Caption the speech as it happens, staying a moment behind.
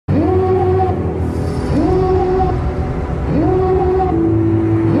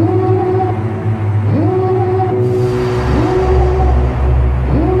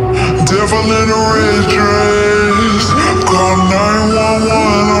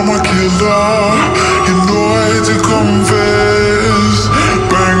killer. You know I hate to confess.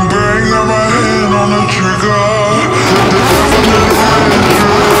 Bang bang, got my hand on the trigger. The devil in a red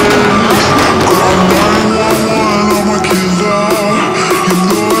dress. Call 911, I'm a killer. You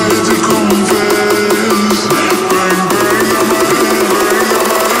know I hate to confess. Bang bang, got my hand,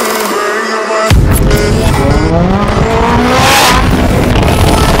 bang, got my hand, bang, got my hand.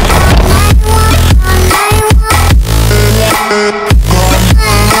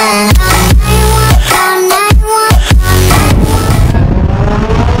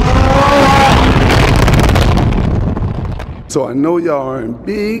 So I know y'all are in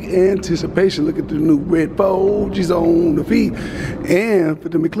big anticipation. Look at the new red Forgies on the feet. And for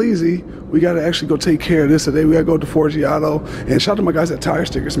the McLeasy, we gotta actually go take care of this today. We gotta go to Forgiato. And shout out to my guys at Tire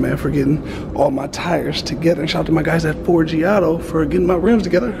Stickers, man, for getting all my tires together. And shout out to my guys at Forgiato for getting my rims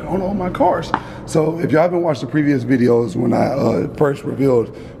together on all my cars. So if y'all haven't watched the previous videos when I first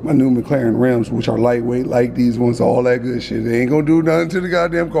revealed my new McLaren rims, which are lightweight like these ones, all that good shit. They ain't gonna do nothing to the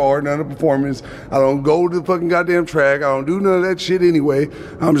goddamn car, none of the performance. I don't go to the fucking goddamn track. I don't do none of that shit anyway.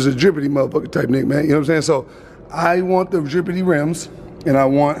 I'm just a drippity motherfucker type nigga, man. You know what I'm saying? So I want the drippity rims and I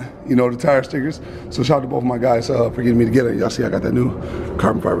want, you know, the tire stickers. So shout out to both of my guys for getting me together. Y'all see I got that new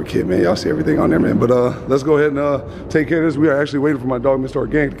carbon fiber kit, man. Y'all see everything on there, man. But let's go ahead and take care of this. We are actually waiting for my dog, Mr.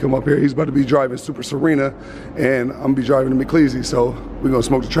 Organik, to come up here. He's about to be driving Super Serena and I'm gonna be driving the McLeasy. So we're gonna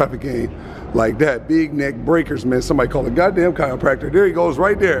smoke the traffic game like that. Big neck breakers, man. Somebody call a goddamn chiropractor. There he goes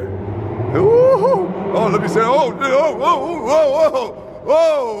right there. Ooh. Oh, let me say, oh, whoa, whoa, whoa,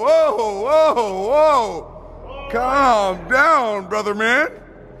 whoa, whoa, whoa, whoa. Calm down, brother, man.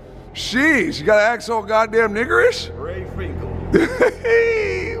 Sheesh, you gotta act so goddamn niggerish? Ray Finkel.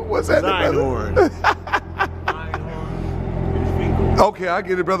 What's that, brother? Okay, I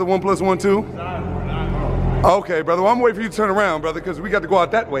get it, brother. 1 + 1 2. Okay, brother. Well, I'm waiting for you to turn around, brother, because we got to go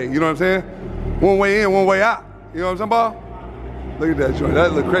out that way. You know what I'm saying? One way in, one way out. You know what I'm talking about? Look at that joint.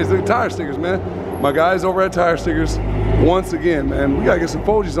 That look crazy. Look at tire stickers, man. My guys over at Tire Stickers, once again, man, we gotta get some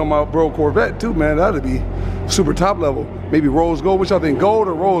Forgies on my bro Corvette too, man. That'd be super top level. Maybe rose gold. Which y'all think, gold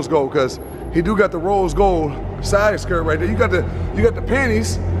or rose gold? Because he do got the rose gold side skirt right there. You got the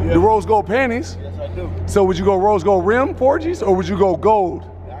panties, yeah. The rose gold panties. Yes, I do. So would you go rose gold rim Forgies or would you go gold?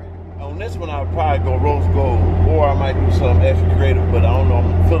 On this one, I would probably go rose gold, or I might do something extra creative. But I don't know.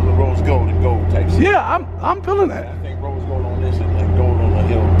 I'm feeling the rose gold and gold type shit. Yeah, I'm feeling that. I think rose gold on this and gold on the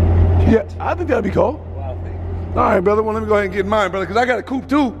hill. Yeah, I think that'd be cool. Well, I think. All right, brother. Well, let me go ahead and get mine, brother, because I got a coupe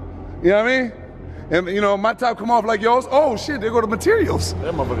too. You know what I mean? And you know, my top come off like yours. Oh shit, there go the materials.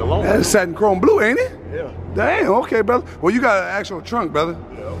 That motherfucker long. That's satin chrome blue, ain't it? Yeah. Damn. Okay, brother. Well, you got an actual trunk, brother.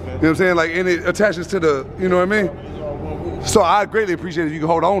 Yeah. Okay. You know what I'm saying? Like, and it attaches to the. You know what I mean? So I greatly appreciate if you can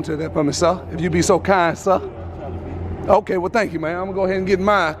hold on to that for me, sir. If you be so kind, sir. Okay. Well, thank you, man. I'm gonna go ahead and get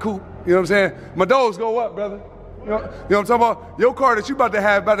my coupe. You know what I'm saying? My doors go up, brother. You know what I'm talking about? Your car that you about to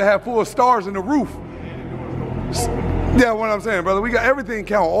have full of stars in the roof. Yeah, what I'm saying, brother. We got everything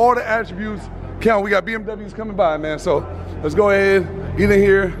count, all the attributes count. We got BMWs coming by, man. So let's go ahead, get in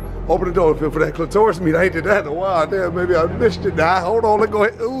here, open the door for that clitoris meat. I ain't did that in a while. Damn, maybe I missed it. Nah, hold on, let's go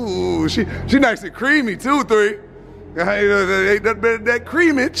ahead. Ooh, she nice and creamy too, 3. Ain't nothing better than that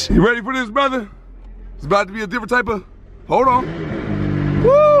creamage. You ready for this, brother? It's about to be a different type of, hold on.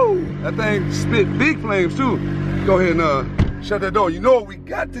 Woo! That thing spit big flames too. Go ahead and shut that door. You know what we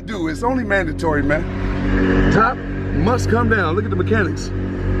got to do. It's only mandatory, man. Top must come down. Look at the mechanics.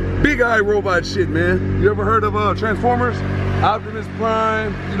 Big eye robot shit, man. You ever heard of Transformers? Optimus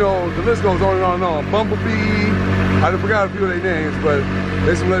Prime, you know, the list goes on and on and on. Bumblebee, I done forgot a few of their names, but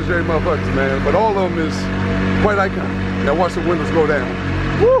they some legendary motherfuckers, man. But all of them is quite iconic. Now watch the windows go down.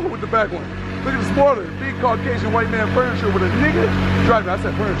 Woo, with the back one. Look at the spoiler. Big Caucasian white man furniture with a nigga driving. I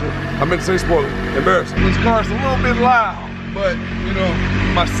said furniture. I meant to say spoiler. Embarrassing. This car's a little bit loud, but you know,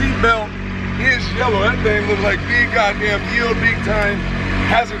 my seatbelt is yellow. That thing looks like big goddamn yield, big time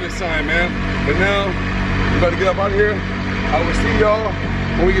hazardous sign, man. But now, we about to get up out of here. I will see y'all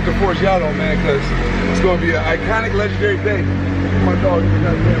when we get to Forgiato, man, because it's going to be an iconic, legendary day. My dog is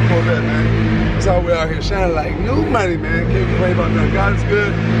goddamn Corvette, man. That's how we're out here shining like new money, man. Can't complain about nothing. God is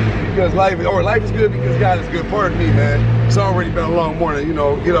good because life is good because God is good. Pardon me, man. It's already been a long morning, you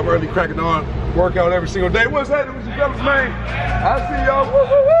know. Get up early, cracking on, work out every single day. What's happening with you fellas, man? I'll see y'all. Woo,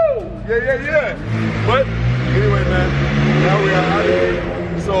 woo, woo. Yeah. But anyway, man, now we are out of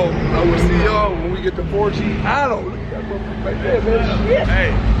here. So I will see y'all when we get to Forgiato. Look at that motherfucker right there, man. Shit.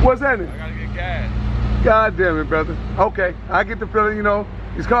 Hey. What's happening? I gotta get gas. God damn it, brother. Okay, I get the feeling, you know,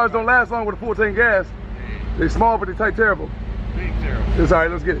 these cars don't last long with a full tank of gas. They small, but they tight terrible. Big terrible. It's all right,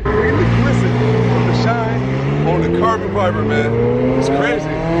 let's get it. Look at the glisten of the shine on the carbon fiber, man. It's crazy.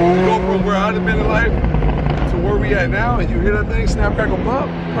 The GoPro where I'd have been in life to where we at now, and you hear that thing snap, crackle, pop,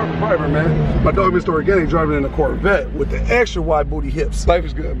 perfect fiber, man. My dog, Mr. Organik, driving in a Corvette with the extra wide booty hips. Life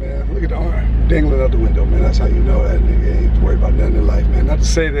is good, man. Look at the arm dangling out the window, man. That's how you know that nigga ain't worried about nothing in life, man. Not to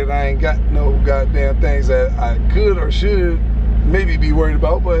say that I ain't got no goddamn things that I could or should maybe be worried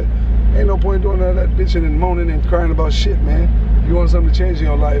about, but ain't no point doing all that bitching and moaning and crying about shit, man. If you want something to change in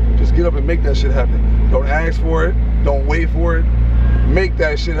your life, just get up and make that shit happen. Don't ask for it. Don't wait for it. Make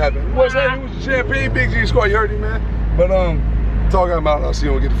that shit happen. What's happening with your champagne? Big G Squad, you heard him, man. But talking about, I'll see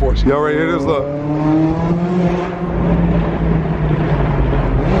you when we get the fortune. Y'all ready to hear this? Look.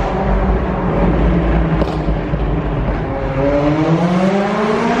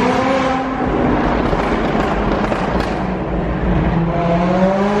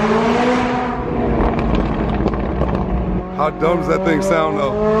 How dumb does that thing sound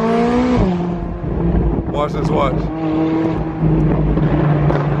though? Watch this, watch.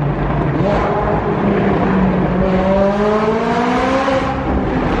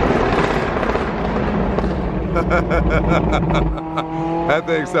 That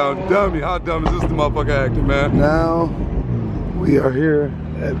thing sounds dummy. How dumb is this the motherfucker acting, man? Now we are here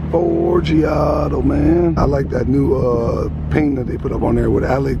at Forgiato, man. I like that new paint that they put up on there with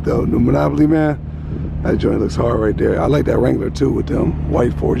Alec, the new Monopoly, man. That joint looks hard right there. I like that Wrangler too with them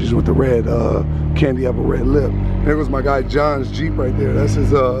white forges with the red candy apple red lip. There goes my guy John's Jeep right there. That's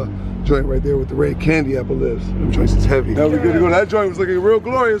his joint right there with the red candy apple lips. Them joints is heavy. Now we good to go. That joint was looking real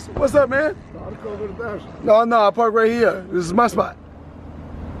glorious. What's up, man? No, I park right here. This is my spot.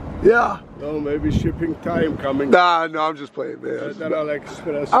 Yeah. No, maybe shipping time coming. Nah, no, I'm just playing, man. That I'll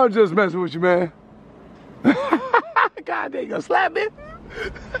express. I'm just messing with you, man. God, they gonna slap me.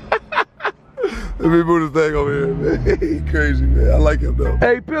 Let me move this thing over here, man. He crazy, man. I like him though.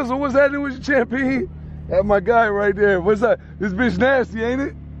 Hey, Pistol, what's happening with your champagne? That's my guy right there. What's up? This bitch nasty, ain't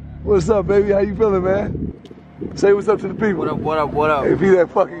it? What's up, baby? How you feeling, man? Say what's up to the people. What up, what up, what up? Hey, be that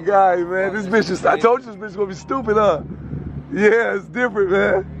fucking guy, man. This bitch is, I told you this bitch is gonna be stupid, huh? Yeah, it's different,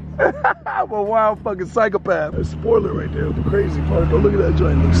 man. I'm a wild fucking psychopath. That spoiler right there, the crazy part. Though, look at that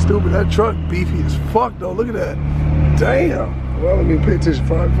joint, looks stupid. That truck beefy as fuck, though. Look at that. Damn. Well, let me pay attention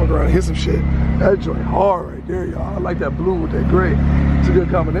before I fuck around and hit some shit. That joint hard right there, y'all. I like that blue with that gray. It's a good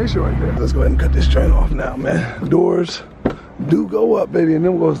combination right there. Let's go ahead and cut this joint off now, man. Doors do go up, baby, and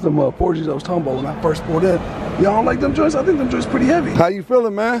them goes them Forgies I was talking about when I first pulled in. Y'all don't like them joints? I think them joints pretty heavy. How you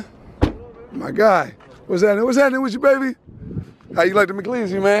feeling, man? My guy. What's happening? What's happening with you, baby? How you like the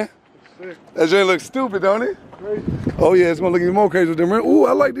McLean's, man? That joint looks stupid, don't it? Crazy. Oh yeah, it's gonna look even more crazy with them. Ooh,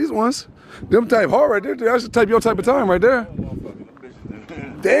 I like these ones. Them type hard right there. That's the type your type of time right there.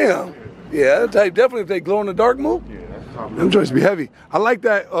 Damn. Yeah, that type definitely if they glow in the dark move. Them joints be heavy. I like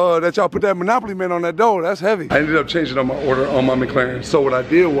that that y'all put that Monopoly man on that door. That's heavy. I ended up changing on my order on my McLaren. So what I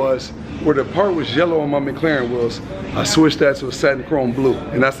did was, where the part was yellow on my McLaren wheels, I switched that to a satin chrome blue,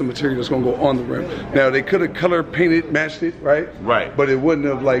 and that's the material that's gonna go on the rim. Now they could have color painted, matched it, right? Right. But it wouldn't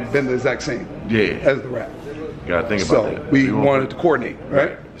have like been the exact same. Yeah. As the wrap. Gotta think about that. So we wanted to coordinate,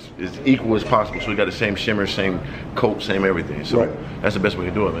 right? As equal as possible, so we got the same shimmer, same coat, same everything. So that's the best way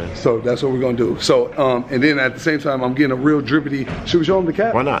to do it, man. So that's what we're gonna do. So and then at the same time, I'm getting a real drippity. Should we show them the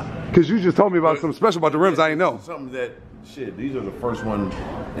cap? Why not? Because you just told me about something special about the rims. I ain't know. Something that shit. These are the first one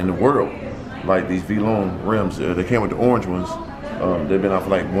in the world. Like these V-Lone rims, they came with the orange ones. They've been out for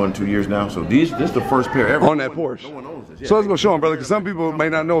like 1-2 years now. So this is the first pair ever. On that Porsche. No one owns this. Yeah, so let's go show them, brother, because some people may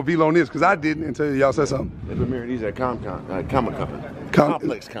not know what V-Lone is, because I didn't until y'all said something. They've been mirroring these at Comic-Con.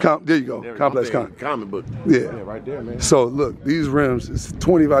 Complex. There you go. Complex Con. Comic book. Yeah. Right there, man. So look, these rims is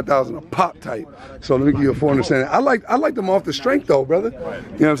 25,000 a pop type. So let me give you a full understanding. I like them off the strength though, brother. You know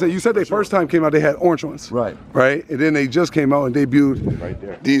what I'm saying? You said they first time came out, they had orange ones. Right. Right? And then they just came out and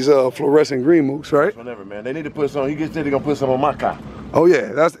debuted these fluorescent green mooks, right? Whatever, man. They need to put some. He gets there, they're gonna put some on my car. Oh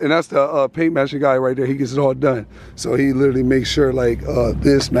yeah, that's the paint matching guy right there. He gets it all done. So he literally makes sure like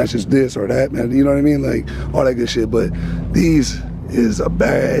this matches this or that, man. You know what I mean? Like all that good shit. But these is a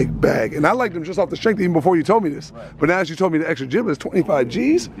bag. And I like them just off the strength even before you told me this. Right. But now as you told me the extra giblet is 25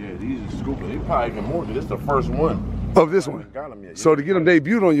 G's. Yeah, these are scooping. They probably even more because this is the first one. Of this one. So to get them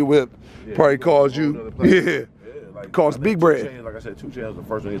debuted on your whip probably caused you, cost big bread. Like I said, 2 Chainz the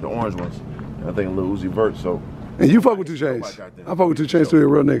first one, is the orange ones. I think a Lil Uzi Vert, so. And you fuck with 2 Chainz. I fuck with 2 Chainz too, a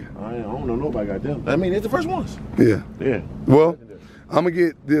real nigga. I don't know nobody got them. I mean, it's the first ones. Yeah. Yeah. Well, I'm gonna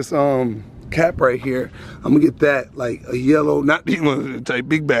get this cap right here. I'm gonna get that like a yellow, not the type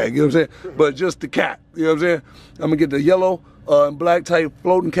big bag, you know what I'm saying? But just the cap, you know what I'm saying? I'm gonna get the yellow and black type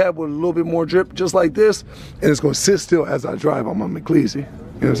floating cap with a little bit more drip, just like this, and it's gonna sit still as I drive on my McLeese. You know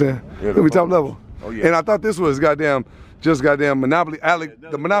what I'm saying? Yeah, it'll be top level. Oh, yeah. And I thought this was goddamn Monopoly, Alec,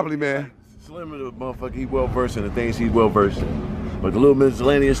 the Monopoly man. Slim is a motherfucker. He well versed in the things he's well versed in. But the little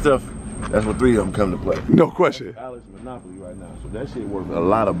miscellaneous stuff, that's what 3 of them come to play. No question. Alex Monopoly right now. So that shit worth a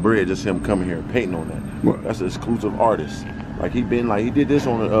lot of bread, just him coming here and painting on that. What? That's an exclusive artist. Like he did this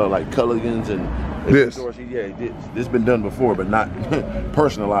on like Culligans and this. Stores. Yeah, he did. This been done before, but not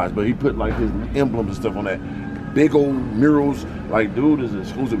personalized. But he put like his emblems and stuff on that. Big old murals. Like, dude is an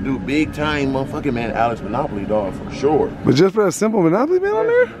exclusive dude. Big time motherfucking man. Alex Monopoly, dog, for sure. But just for a simple Monopoly man on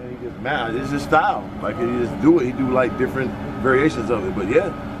there? Man, he gets mad. It's his style. Like, he just do it. He do like different variations of it. But yeah,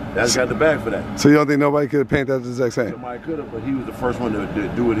 that's got the bag for that. So you don't think nobody could have painted that the exact same? Somebody could have, but he was the first one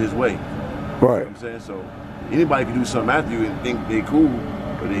to do it his way. Right. You know what I'm saying? So anybody can do something after you and think they cool,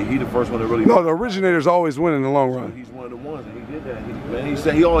 but he the first one to really. No, the originator's always win in the long run. So he's one of the ones, and he did that. He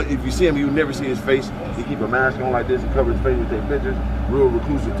said he always, if you see him, you never see his face. He keep a mask on like this and cover his face with their pictures. Real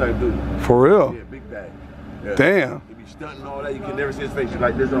reclusive type dude. For real? Yeah, big bag. Yeah. Damn. He be stunting all that. You can never see his face. He's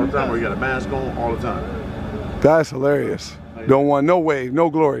like this all the time, or he got a mask on all the time. That's hilarious. Don't want no wave, no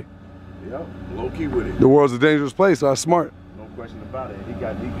glory. Yep, low key with it. The world's a dangerous place, so that's smart. No question about it. He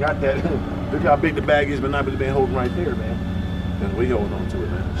got that. Look how big the bag is, but not been holding right there, man. That's what he holding on to it,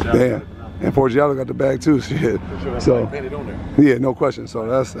 man. Shout out to Damn. him. And Forgiato got the bag too, shit. For sure, that's So, like painted on there. yeah, no question. So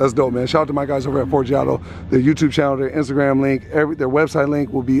that's dope, man. Shout out to my guys over at Forgiato. Their YouTube channel, their Instagram link, their website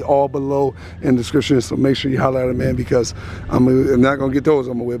link will be all below in the description. So make sure you holler at them, man, because I'm not gonna get those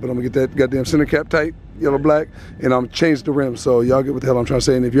on my way, but I'm gonna get that goddamn center cap tight, yellow black, and I'm changed the rims. So y'all get what the hell I'm trying to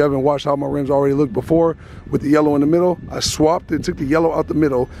say. And if you haven't watched how my rims already looked before with the yellow in the middle, I swapped it, took the yellow out the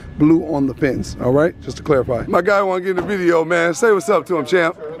middle, blue on the fins. All right, just to clarify. My guy want to get in the video, man. Say what's up to him,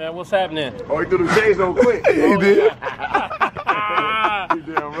 champ. Man, what's happening? Oh, he threw the shades on quick. He did. You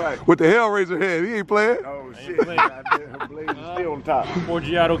damn right. With the Hellraiser head, he ain't playing. Oh shit. Goddamn, Blaze is still on top.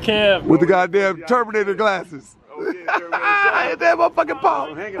 Forgiato Kev. With the goddamn Terminator glasses. Oh yeah, Hit that motherfucking paw.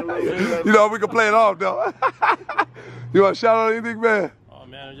 You know, we can play it off though. You want to shout out anything, man? Oh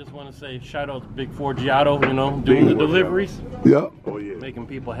man, I just want to say shout out to Big Forgiato, you know, doing the deliveries, Yeah. Oh yeah. making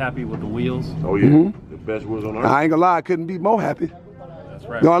people happy with the wheels. Oh yeah. The best wheels on earth. I ain't gonna lie, I couldn't be more happy. That's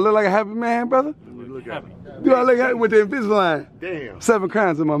right. Do I look like a happy man, brother? Look at Happy. me. Do I look happy with the Invisalign? Damn. 7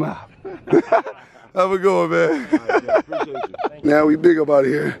 crowns in my mouth. Have a good one, man. Appreciate you. Now we big up out of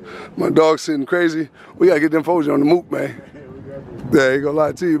here. My dog's sitting crazy. We gotta get them folks on the mook, man. Yeah, I ain't gonna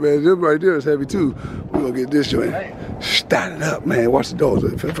lie to you, man. This right there is heavy too. We gonna get this joint started up, man. Watch the doors.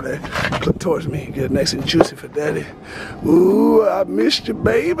 Feel for that. Clip towards me. Get it nice and juicy for daddy. Ooh, I missed you,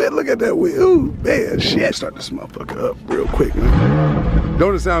 baby. Look at that wheel. Ooh, man, shit. Start this motherfucker up real quick, man.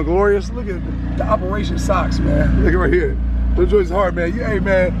 Don't it sound glorious? Look at the operation socks, man. Look at right here. Those joints hard, man. Hey,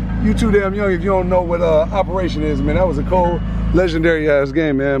 man, you too damn young if you don't know what operation is, man. That was a cold, legendary ass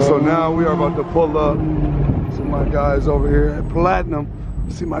game, man. So now we are about to pull up. See my guys over here at Platinum.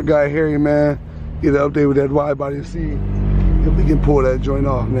 See my guy Harry, man. Get an update with that wide body and see if we can pull that joint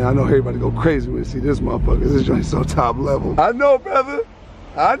off, man. I know everybody go crazy when they see this motherfucker. This joint's so top level. I know, brother.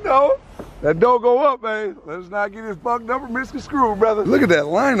 I know. That don't go up, man. Let's not get his buck number misconstrued, brother. Look at that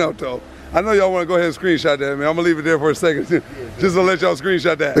lineup, though. I know y'all want to go ahead and screenshot that, man. I'm going to leave it there for a second, just to let y'all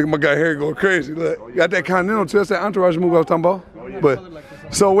screenshot that. Look at my guy Harry going crazy. Look, got that Continental, too. That's that Entourage movie I was talking about. But,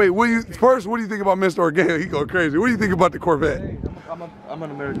 so wait, what do you think about Mr. Organik? He go crazy. What do you think about the Corvette? I'm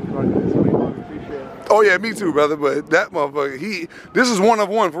an American trucker, so we want to appreciate it. Oh yeah, me too, brother. But that motherfucker, this is one of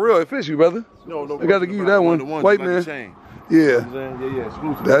one for real. It fits you, brother. No, I gotta give you that one. White man. Yeah. Yeah,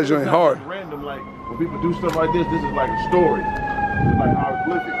 exclusive. That joint hard. It's random, like when people do stuff like this is like a story. It's like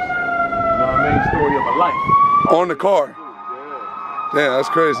hieroglyphics. You know what I mean? Story of a life. On the car. Yeah. Damn, that's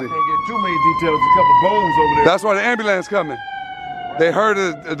crazy. Can't get too many details. A couple bones over there. That's why the ambulance coming. They heard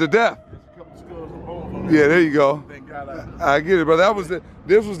of the death. A couple skulls and bones over there. Yeah, there you go. Thank God I get it, brother.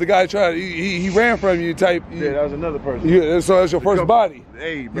 This was the guy tried. He ran from you type. yeah, that was another person. Yeah, so that's your first body.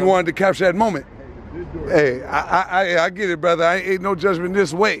 Hey, bro. You wanted to capture that moment. Hey, I get it, brother. I ain't no judgment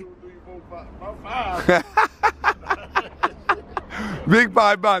this way. Big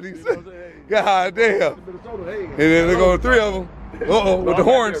 5 bodies. God damn. And then there go 3 of them. With the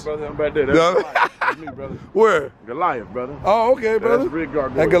horns. I'm back there. That's me, brother. Where? Goliath, brother. Oh, okay, brother. That's Rick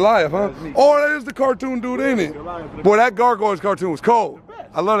Gargoyle. That Goliath, huh? That's me. Oh, that is the cartoon dude, ain't it? Boy, that Gargoyles cartoon was cold.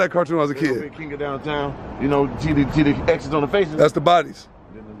 I love that cartoon as a kid. King of downtown. You know, see the X's on the faces. That's the bodies.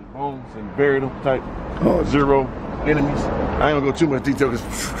 Then the bones and buried them type. Oh, 0 enemies. I ain't gonna go too much detail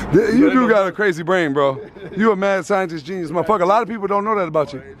because you do got a crazy brain, bro. You a mad scientist genius, motherfucker. A lot of people don't know that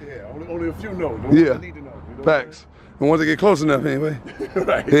about you. Yeah, only a few know. Yeah. Need to know. You know Facts. And once they get close enough, anyway.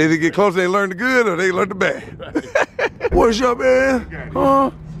 Right. They either get close, they learn the good, or they learn the bad. What's up, man?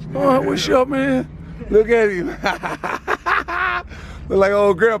 What's up, man? Look at him. Look like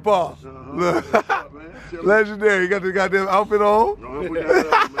old grandpa. Look. Legendary. You got the goddamn outfit on.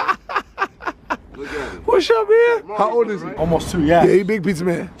 What's up, man? How old is he? Almost 2, yeah. Yeah, he big pizza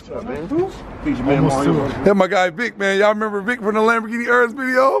man. What's up, man? Pizza man, Almost 2. That's my guy Vic, man. Y'all remember Vic from the Lamborghini Earth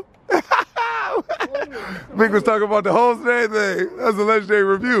video? Vic was talking about the host and everything. That's a legendary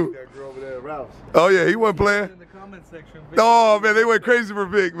review. Oh yeah, he wasn't playing. In the comment section. Oh man, they went crazy for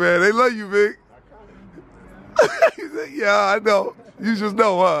Vic, man. They love you, Vic. He said, yeah, I know. You just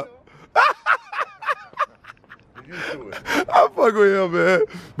know, huh? I fuck with him, man.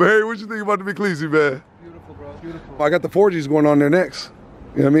 But Harry, what you think about the McCleasy, man? Beautiful, bro. Beautiful. I got the Forgies going on there next.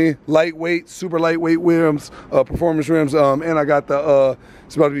 You know what I mean? Lightweight, super lightweight rims, performance rims, and I got the,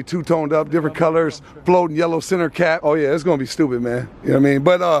 it's about to be two-toned up, different colors, floating yellow center cap. Oh yeah, it's gonna be stupid, man. You know what I mean?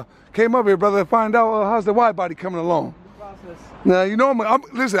 But came up here, brother, to find out how's the wide body coming along. Now, you know,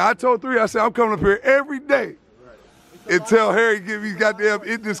 listen, I told 3, I said I'm coming up here every day until Harry give me goddamn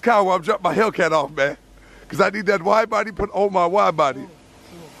in this car while I'm dropping my Hellcat off, man. Because I need that wide body put on my wide body.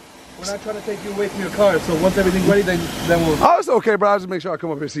 We're not trying to take you away from your car, so once everything's ready, then we'll... Oh, it's okay, bro. I'll just make sure I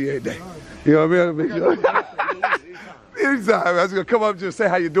come up here and see you every day. You know what I mean? Make sure. Anytime. I was going to come up and just say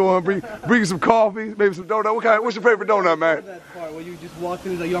how you doing, bring you some coffee, maybe some donut. What's your favorite donut, man? That part where you just walk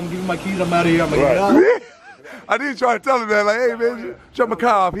in and like, yo, I'm giving my keys, I'm out of here, I'm like, right. I did try to tell him that, like, hey, man, drop my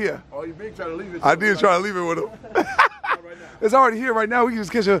car off here. Oh, you big trying to leave it? I did try to leave it with him. It's already here right now. We can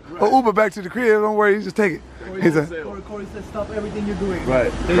just catch a Uber back to the crib. Don't worry, you just take it. He said, Corey said, stop everything you're doing.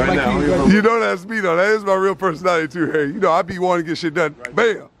 Right now. you know that's me, though. That is my real personality, too, Harry. You know, I be wanting to get shit done.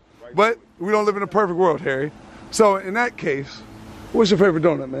 Bam. But we don't live in a perfect world, Harry. So, in that case, what's your favorite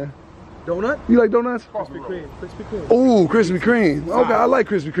donut, man? Donut? You like donuts? Krispy Kreme. Krispy Kreme. Oh, Krispy Kreme. Okay, I like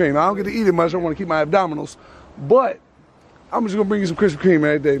Krispy Kreme. I don't get to eat it much. I want to keep my abdominals. But I'm just going to bring you some Krispy Kreme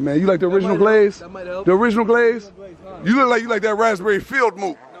every day, man. You like the original glaze? That might help. The original glaze? You look like you like that raspberry field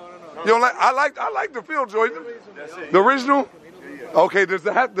mook. No. You don't like? I like the field joint. The original? Okay. Does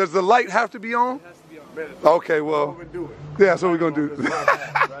the light have to be on? It has to be on. Okay. Well. Yeah. That's what we're gonna do. For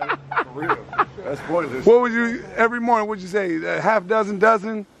real. That's pointless. What would you every morning? What'd you say? Half dozen,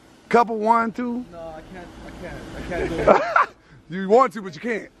 couple, 1, 2? No, I can't do it. You want to, but you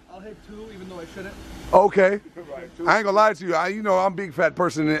can't. I'll hit 2, even though I shouldn't. Okay. I ain't gonna lie to you. You know I'm a big fat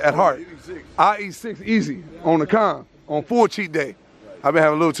person at heart. I eat 6 easy on the con, on full cheat day. I've been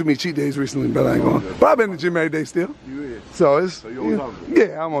having a little too many cheat days recently, but I ain't going. But I've been in the gym every day still. You is. So it's So you're on top of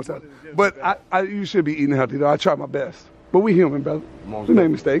yeah, I'm on top. But you should be eating healthy though. I try my best. But we human, brother. We make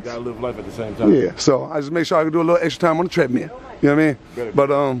mistakes. Gotta live life at the same time. Yeah. So I just make sure I can do a little extra time on the treadmill. You know what I mean? But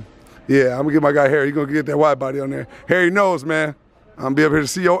yeah, I'm gonna get my guy Harry. He's gonna get that wide body on there. Harry knows, man. I'm gonna be up here to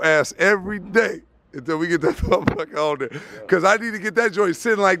see your ass every day until we get that motherfucker on there. Cause I need to get that joint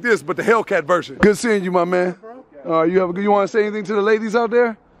sitting like this, but the Hellcat version. Good seeing you, my man. You want to say anything to the ladies out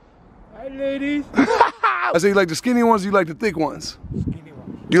there? Hi, ladies. I say you like the skinny ones, or you like the thick ones? Skinny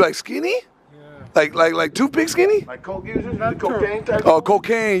one. You like skinny? Yeah. Like toothpick skinny? Like coke users, the cocaine type. Oh,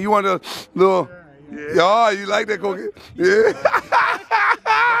 cocaine. You want a little? Yeah. Oh, you like that cocaine? Yeah.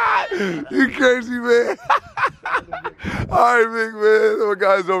 You crazy, man. All right, big man. My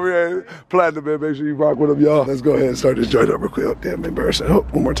guys over here, Platinum, man. Make sure you rock with them, y'all. Let's go ahead and start this joint up real quick. Oh, damn, embarrassing. Oh,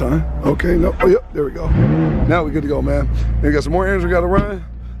 one more time. Okay, no. Oh, yep, there we go. Now we good to go, man. We got some more errands we got to run.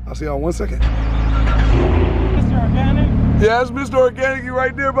 I'll see y'all in 1 second. Mr. Organic? Yeah, it's Mr. Organic. You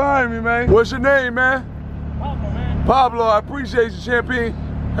right there behind me, man. What's your name, man? Pablo, man. Pablo, I appreciate you, champion.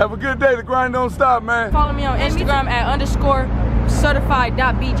 Have a good day. The grind don't stop, man. Follow me on Instagram at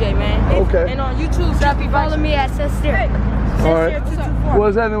 _certified.bj, man. Okay. And on YouTube, follow me at Sister. All right.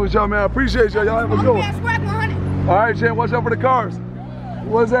 What's happening with y'all, man? I appreciate y'all. Y'all have a good one. All right, champ. Watch out for the cars.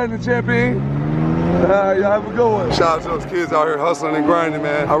 What's happening, champion? Y'all have a good one. Shout out to those kids out here hustling and grinding,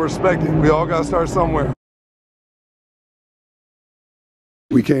 man. I respect it. We all got to start somewhere.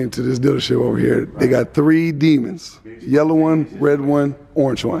 We came to this dealership over here. They got 3 demons. Yellow one, red one,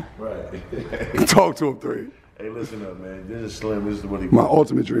 orange one. Right. Talk to them 3. Hey, listen up, man. This is Slim. This is what he. My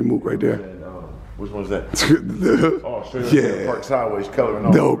ultimate dream mook right there. And, which one's that? The- Oh, straight up yeah. Park Sideways color and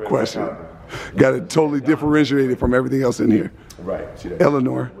all. No red question. background. Got it totally differentiated from everything else in here. Right. See that?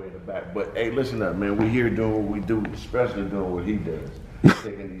 Eleanor. Way in the back. But hey, listen up, man. We're here doing what we do, especially doing what he does.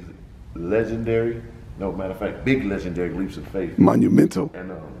 Taking these legendary, no matter of fact, big legendary leaps of faith. Monumental.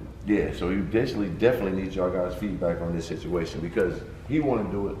 And yeah, so you definitely need y'all guys' feedback on this situation because he want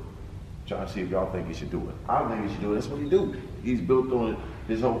to do it. Trying to see if y'all think he should do it. I don't think he should do it. That's what he do. He's built on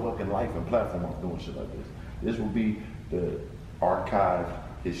his whole fucking life and platform off doing shit like this. This will be the archived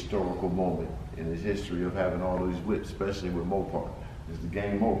historical moment in his history of having all these whips, especially with Mopar. It's the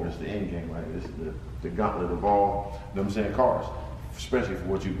game over. It's the end game, right? It's the gauntlet of all, you know what I'm saying, cars. especially for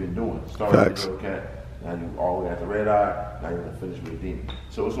what you've been doing. Started Facts. with the Hellcat, now you all the way at the red eye, now you're gonna finish with a demon.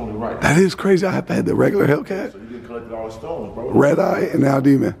 So it's only right. That is crazy. I have had the regular Hellcat, So you done collected all the stones, bro. red eye, and now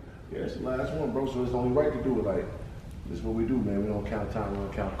demon. Yeah, it's the last one, bro. So it's only right to do it. Like, this is what we do, man. We don't count time, we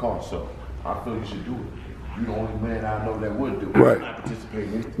don't count cost. So I feel you should do it. You're the only man I know that would do it. Right. I'm not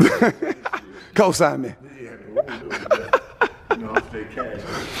participating in it. Co-sign me. Yeah, man, we do it. You know, I'm straight cash.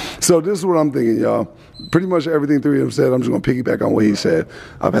 So this is what I'm thinking, y'all. Pretty much everything three of them said, I'm just gonna piggyback on what he said.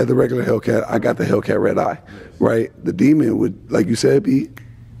 I've had the regular Hellcat. I got the Hellcat red eye, right? The demon would, like you said, be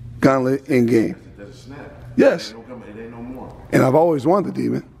gauntlet in game. That's a snap. Yes. It ain't no more. And I've always wanted the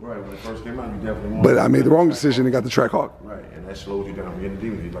demon, Right, when it first came out, you definitely wanted but I made the wrong decision and got the Trackhawk. Right, and that slowed you down from getting the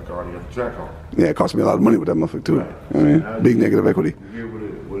demon. You like already got the track on. Yeah, it cost me a lot of money with that motherfucker too. Right. You know what I mean? Big negative equity. You're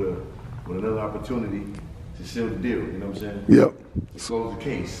here with another opportunity to seal the deal, you know what I'm saying? Yep. To close the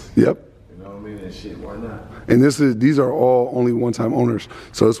case. Yep. You know what I mean? And shit, why not? And these are all only one-time owners.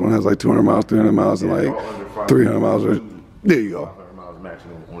 So this one has like 200 miles, 300 miles, and all like under 500 300 miles. There you go. 500 miles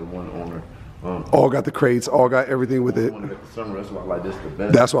maximum, only one owner. All got the crates, all got everything with it. One that the summer, that's why I like this the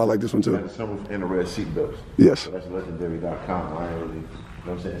best. That's why I like this one too. Like the summer and the red seat belts. Yes. So that's legendary.com. I ain't really, you know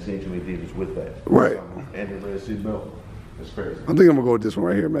what I'm saying? Seen too many dealers with that. Right. And the red seat belt. That's crazy. I think I'm gonna go with this one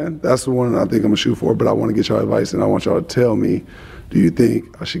right here, man. That's the one I think I'm gonna shoot for, but I want to get y'all advice and I want y'all to tell me, do you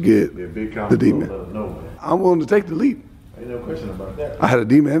think I should get Be a big the demon? Let them know, man. I'm willing to take the leap. Ain't no question about that. I had a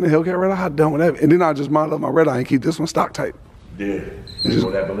demon and a Hellcat red eye. How done with that? And then I just model up my red eye and keep this one stock type. Yeah. You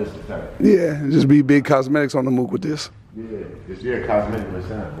go that ballistic type. Yeah, and just be big cosmetics on the move with this. Yeah, it's cosmetic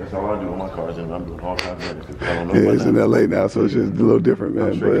design. That's all I do on my cars, and I'm doing all cosmetics. I don't know Yeah, about it's in that. LA now, so it's just a little different,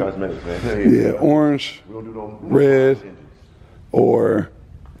 man. Straight But cosmetics, man. yeah, orange, We don't do no red, engines. or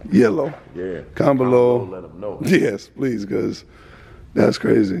yellow. Yeah. Comment below. Let them know. Yes, please, because that's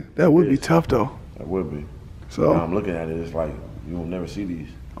crazy. That would be tough, though. That would be. So Now I'm looking at it, it's like, you will never see these.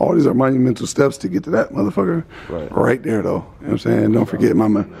 all these are monumental steps to get to that motherfucker. Right. There, though. You know what I'm saying? Don't forget my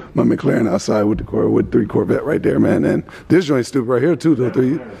McLaren outside with the 3 Corvette right there, man. And this joint's stupid right here, too, though.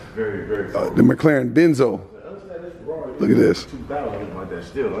 Very, very cool. The McLaren Benzo. Look at this. 2000 like that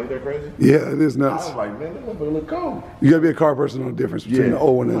still, ain't that crazy? Yeah, it is I nuts. was like, man, that motherfucker look cold. You gotta be a car person to know the difference between the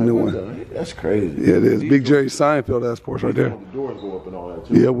old one and the new one. That's crazy. Yeah, it is. Big Jerry Seinfeld ass Porsche right there. The doors go up and all that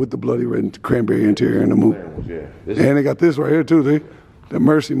too. Yeah, with the bloody red cranberry interior and the move. Yeah. And they got this right here too, the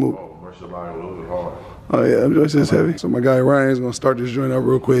Mercy move. Oh, Mercer line was a little bit hard. Oh yeah, that joint is heavy. So my guy Ryan's gonna start this joint up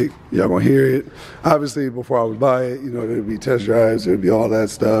real quick. Y'all gonna hear it. Obviously, before I would buy it, you know, there'd be test drives, there'd be all that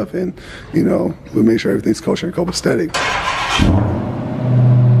stuff, and you know, we'll make sure everything's kosher and copacetic.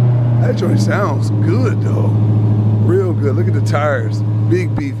 That joint sounds good though. Real good. Look at the tires.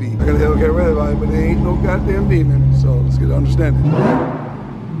 Big beefy. I got a Hellcat red light, but they ain't no goddamn demon. So let's get an understanding.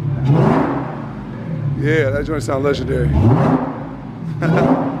 Yeah, that joint sounds legendary.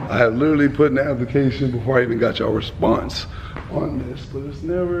 I have literally put in the application before I even got y'all response on this, but it's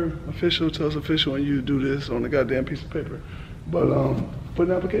never official till it's official when you do this on a goddamn piece of paper. But put in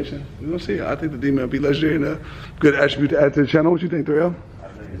the application. We're gonna see. I think the demon will be legendary and a good attribute to add to the channel. What you think, 3L? I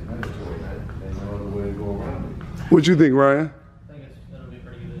think it's mandatory, man. There's no other way to go around it. What you think, Ryan? I think it'll be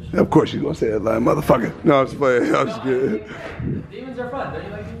pretty good. Of course you're gonna say that line, motherfucker. No, I'm just playing. I'm just kidding. Demons are fun, don't you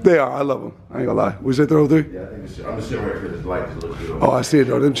like demons? They are. I love them. I ain't gonna lie. Would you say 303? Yeah, I think it's, I'm just sitting right here because this light is a little bit Oh, I see it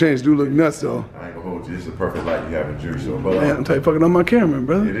though. Them chains do look nuts though. I ain't gonna hold you. This is the perfect light you have in jury, so but Man, I'm tight fucking on my camera, it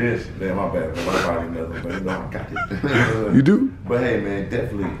brother. is. Damn, my bad. My body nothing, but you know I got it. You do? But hey, man,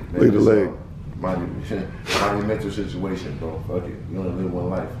 definitely. Man, Look at the leg. Monumental situation, bro. Fuck it. You only live one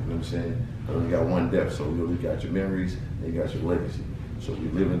life. You know what I'm saying? You only got one death, so you got your memories and you got your legacy. So we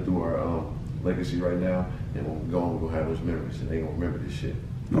living through our legacy right now, and when we go on, we're gonna have those memories, and they gonna remember this shit.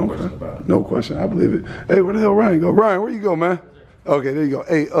 No question about it. No question. I believe it. Hey, where the hell Ryan go? Ryan, where you go, man? Okay, there you go.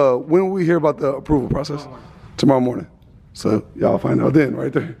 Hey, when will we hear about the approval process? Tomorrow morning. So y'all find out then,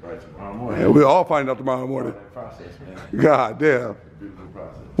 right there. Right, tomorrow morning. Yeah, we'll all find out tomorrow morning. That process, man. God damn. Beautiful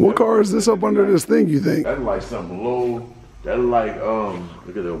process. What car is this up under this thing, you think? That's like something low. That's like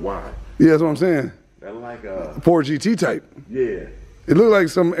look at the Y. Yeah, that's what I'm saying. That's like Ford GT type. yeah. It looked like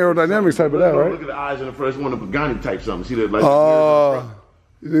some aerodynamics type of that, right? Look at the eyes in the front. It's one of the Organik type something. See that like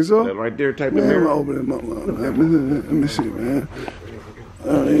You think so? that right there type of Man, I'm mirror. gonna open them up, man. Let me see, man.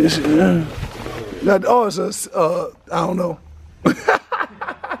 Let me see, man. That, oh, it's a, I don't know.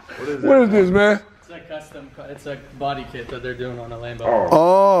 What is this, man? It's a custom, it's a body kit that they're doing on a Lambo.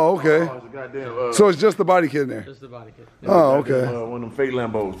 Oh, okay. Oh, it's a goddamn, So it's just the body kit in there. Just the body kit. Oh, okay. one of them fake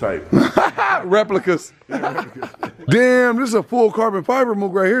Lambos type. Replicas. Damn, this is a full carbon fiber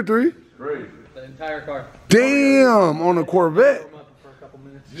move right here, 3. Crazy. The entire car. Damn, on a Corvette. For a couple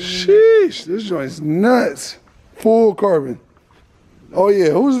minutes. Sheesh, this joint's nuts. Full carbon. Oh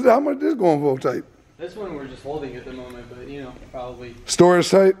yeah, how much this going for type? This one we're just holding at the moment, but you know, probably Storage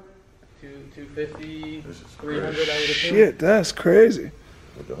type? 250, 300 I would assume. Shit, that's crazy.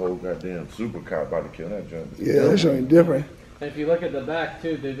 With the whole goddamn supercar about to kill that joint. Yeah, that's something different. And if you look at the back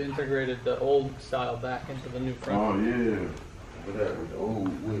too, they've integrated the old style back into the new front. Oh yeah. Look at that with the old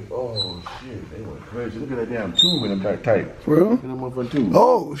whip. Oh shit, they went crazy. Look at that damn tube in the back tight. For real? Look at that motherfucking tube.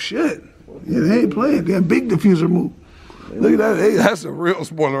 Oh shit. Yeah, they ain't playing. That big diffuser move. Look at that. Hey, that's a real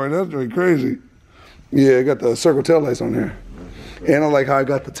spoiler right there. That's really crazy. Yeah, I got the circle tail lights on there. And I like how I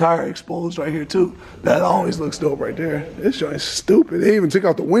got the tire exposed right here too. That always looks dope right there. This joint's stupid. They even took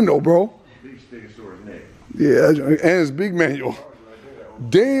out the window, bro. Big Stegosaurus neck. Yeah, that joint, and it's big manual.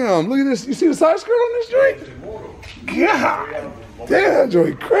 Damn, look at this. You see the side skirt on this joint? God, damn, that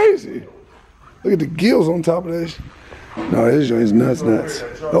joint crazy. Look at the gills on top of this. No, this joint's nuts.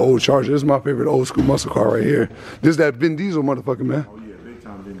 The old Charger. This is my favorite old school muscle car right here. This is that Vin Diesel motherfucker, man. Oh yeah, big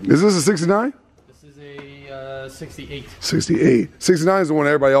time Vin Diesel. Is this a 69? This is a 68. 68. 69 is the one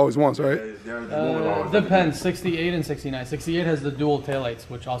everybody always wants, right? Depends, 68 and 69. 68 has the dual taillights,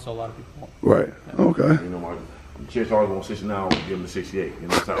 which also a lot of people want. Right. Okay. You know, my chicks always want 69, I want to give them the 68. You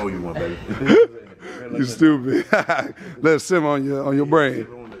know, so I owe you one, baby. You stupid. Let it simmer on your brain.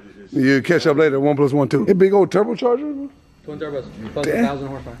 You catch up later. 1 + 1 2. A big old turbocharger. Twin turbos, plus 1,000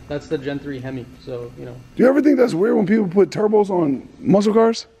 horsepower. That's the Gen 3 Hemi, so, you know. Do you ever think that's weird when people put turbos on muscle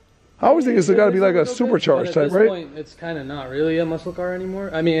cars? I always think it's got to be like a supercharged type, right? At this point, it's kind of not really a muscle car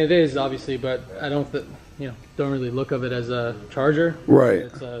anymore. I mean, it is obviously, but I don't really look of it as a charger. Right.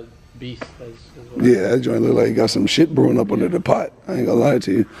 It's a beast. As well. Yeah, that joint look like it got some shit brewing up under the pot. I ain't gonna lie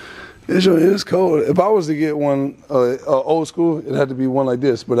to you. This joint is cold. If I was to get one old school, it had to be one like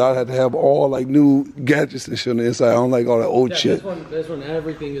this, but I'd have to have all like new gadgets and shit on the inside. I don't like all that old shit. This one,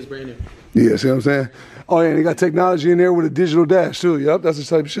 everything is brand new. Yeah, see what I'm saying? Oh yeah, and they got technology in there with a digital dash too. Yep, that's the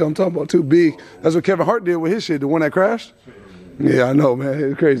type of shit I'm talking about too. Big. That's what Kevin Hart did with his shit, the one that crashed. Yeah, I know, man.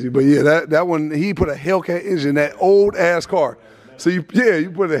 It's crazy. But yeah, that one, he put a Hellcat engine in that old ass car. So you put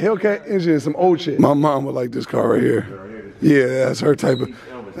a Hellcat engine in some old shit. My mom would like this car right here. Yeah, that's her type of.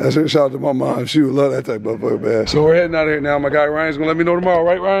 That's her. Shout out to my mom. She would love that type of motherfucker, man. So we're heading out of here now. My guy Ryan's gonna let me know tomorrow,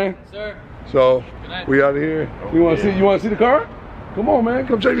 right, Ryan? Sir. So we out of here. You want to see the car? Come on, man.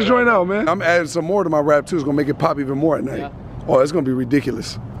 Come check this joint out, man. I'm adding some more to my rap too. It's gonna make it pop even more at night. Yeah. Oh, it's gonna be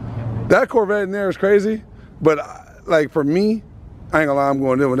ridiculous. That Corvette in there is crazy, but like for me, I ain't gonna lie, I'm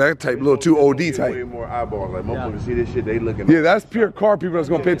going in with that type, little too OD type. Way more eyeballs. Like motherfuckers see this shit, they looking. Yeah, that's pure car people that's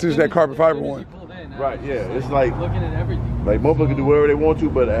gonna pay attention to that carbon fiber one. Right, yeah. It's like looking at everything. Like motherfuckers can do whatever they want to,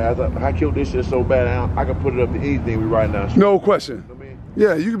 but I killed this shit so bad, I can put it up to anything we right now. No question.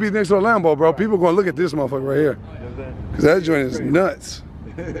 Yeah, you could be next to a Lambo, bro. People gonna look at this motherfucker right here. Cause that joint is nuts.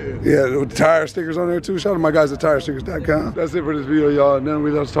 Yeah, the tire stickers on there too. Shout out to my guys at TireStickers.com. That's it for this video, y'all. Nothing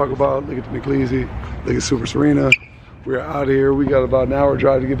really else to talk about. Look at the McLeasy. Look at Super Serena. We're out of here. We got about an hour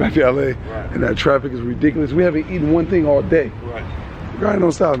drive to get back to LA. Right. And that traffic is ridiculous. We haven't eaten one thing all day. Right. Grind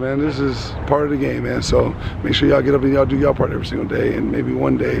don't stop, man. This is part of the game, man. So make sure y'all get up and y'all do y'all part every single day. And maybe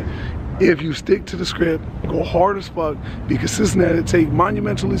one day, if you stick to the script, go hard as fuck, be consistent at it, take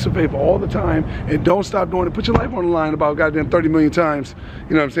monumental leaps of faith all the time, and don't stop doing it. Put your life on the line about goddamn 30 million times.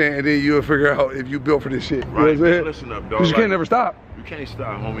 You know what I'm saying? And then you'll figure out if you built for this shit. You right. know what I'm saying? Listen up, dog. Because you can't never stop. You can't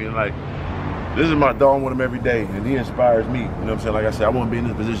stop, homie. And like, this is my dog. I'm with him every day, and he inspires me. You know what I'm saying? Like I said, I wouldn't be in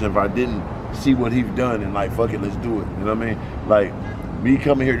this position if I didn't see what he's done and like, fuck it, let's do it. You know what I mean? Like, me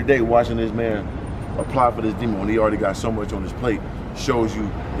coming here today, watching this man apply for this demon when he already got so much on his plate, shows you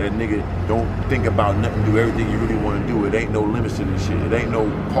that nigga don't think about nothing, do everything you really want to do. It ain't no limits to this shit. It ain't no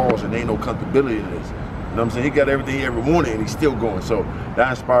pause, and ain't no comfortability in this. You know what I'm saying? He got everything he ever wanted, and he's still going. So that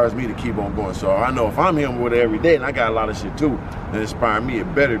inspires me to keep on going. So I know if I'm him with it every day, and I got a lot of shit too, that inspire me,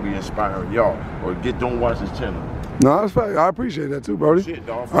 it better be inspiring y'all. Or don't watch this channel. No, that's fact. I appreciate that too, Brody. Shit,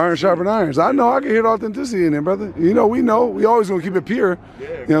 dog. Iron sharpen irons. I know I can hear the authenticity in there, brother. You know, we know. We always gonna keep it pure. Yeah,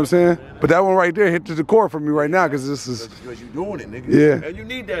 you know what I'm saying? But that one right there hit to the core for me right now, because this is. Because you're doing it, nigga. Yeah. And you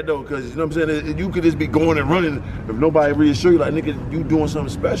need that though, because you know what I'm saying? You could just be going and running if nobody reassure you, like, nigga, you doing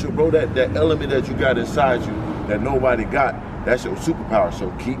something special, bro. That element that you got inside you that nobody got, that's your superpower.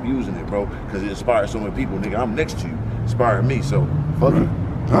 So keep using it, bro, because it inspires so many people, nigga. I'm next to you, inspiring me. So fuck it.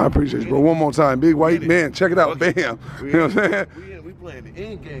 I appreciate you, bro. One more time. Big white man. Check it out. Bam. You know what I'm saying? We playing the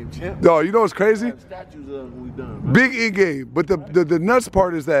end game, champ. Dog, you know what's crazy? Statues of we done, bro. Big end game. But the nuts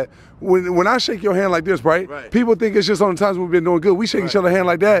part is that when I shake your hand like this, right? People think it's just on the times we've been doing good. We shake each other's hand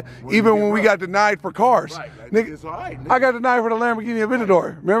like that, even when we got denied for cars. Like, nigga, it's all right, nigga. I got denied for the Lamborghini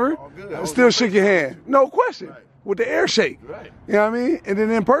Aventador. Remember? I still shook your hand. No question. Right. With the air shake. Right. You know what I mean? And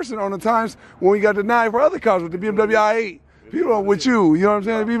then in person on the times when we got denied for other cars with the BMW i8. People don't with you. You know what I'm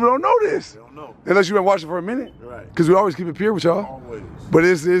saying? People don't know this. They don't know. Unless you've been watching for a minute. Right. Because we always keep it pure with y'all. Always. But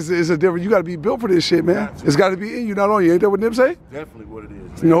it's a different, you got to be built for this shit, man. It's got to be in you, not on you. Ain't that what Nip say? Definitely what it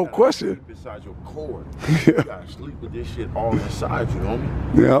is. No question. Sleep inside your core. Yeah. You gotta sleep with this shit all inside you, homie.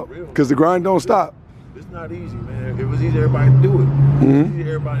 Yeah, because the grind don't stop. It's not easy, man. If it was easy, everybody would do it. If it was easy,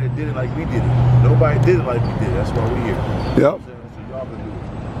 everybody did it like we did it. Nobody did it like we did. That's why we here. Yep. So y'all can do it.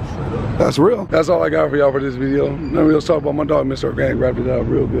 Straight up. That's real. That's all I got for y'all for this video. Now we'll talk about my dog, Mr. Organik. Wrap it up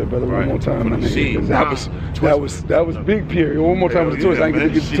real good, brother. One more time. For the seed. That was big period. One more time with the twist. I ain't gonna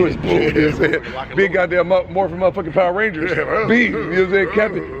get the twist. You know what I'm saying? Big goddamn morphin' motherfucking Power Rangers. Big. You know what I'm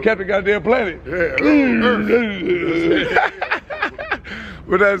saying? Captain goddamn Planet.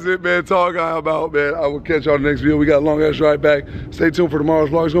 But that's it, man. Talk about, man. I will catch y'all in the next video. We got a long ass ride back. Stay tuned for tomorrow's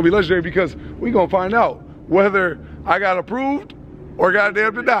vlog. It's gonna be legendary because we gonna find out whether I got approved or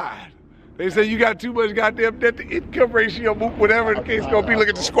goddamn denied. They say you got too much goddamn debt to income ratio, whatever the case gonna be. Look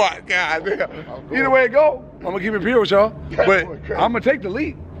at the squat, goddamn. Either way it go, I'm gonna keep it pure with y'all. But I'm gonna take the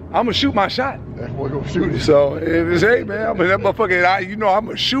lead. I'm gonna shoot my shot. That boy gonna shoot it. So it's hey man, that motherfucker, you know I'm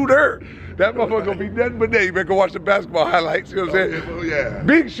a shooter. That motherfucker gonna be nothing but that. You better go watch the basketball highlights. You know what I'm saying? Oh, yeah.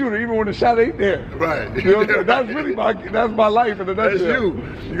 Big shooter, even when the shot ain't there. Right. You know what I'm saying? That's really that's my life in a nutshell.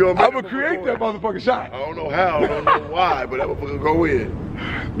 That's you. I'm gonna create that motherfucking shot. I don't know how, I don't know why, but that motherfucker go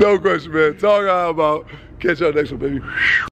in. No question, man. Talk about. Catch y'all next one, baby.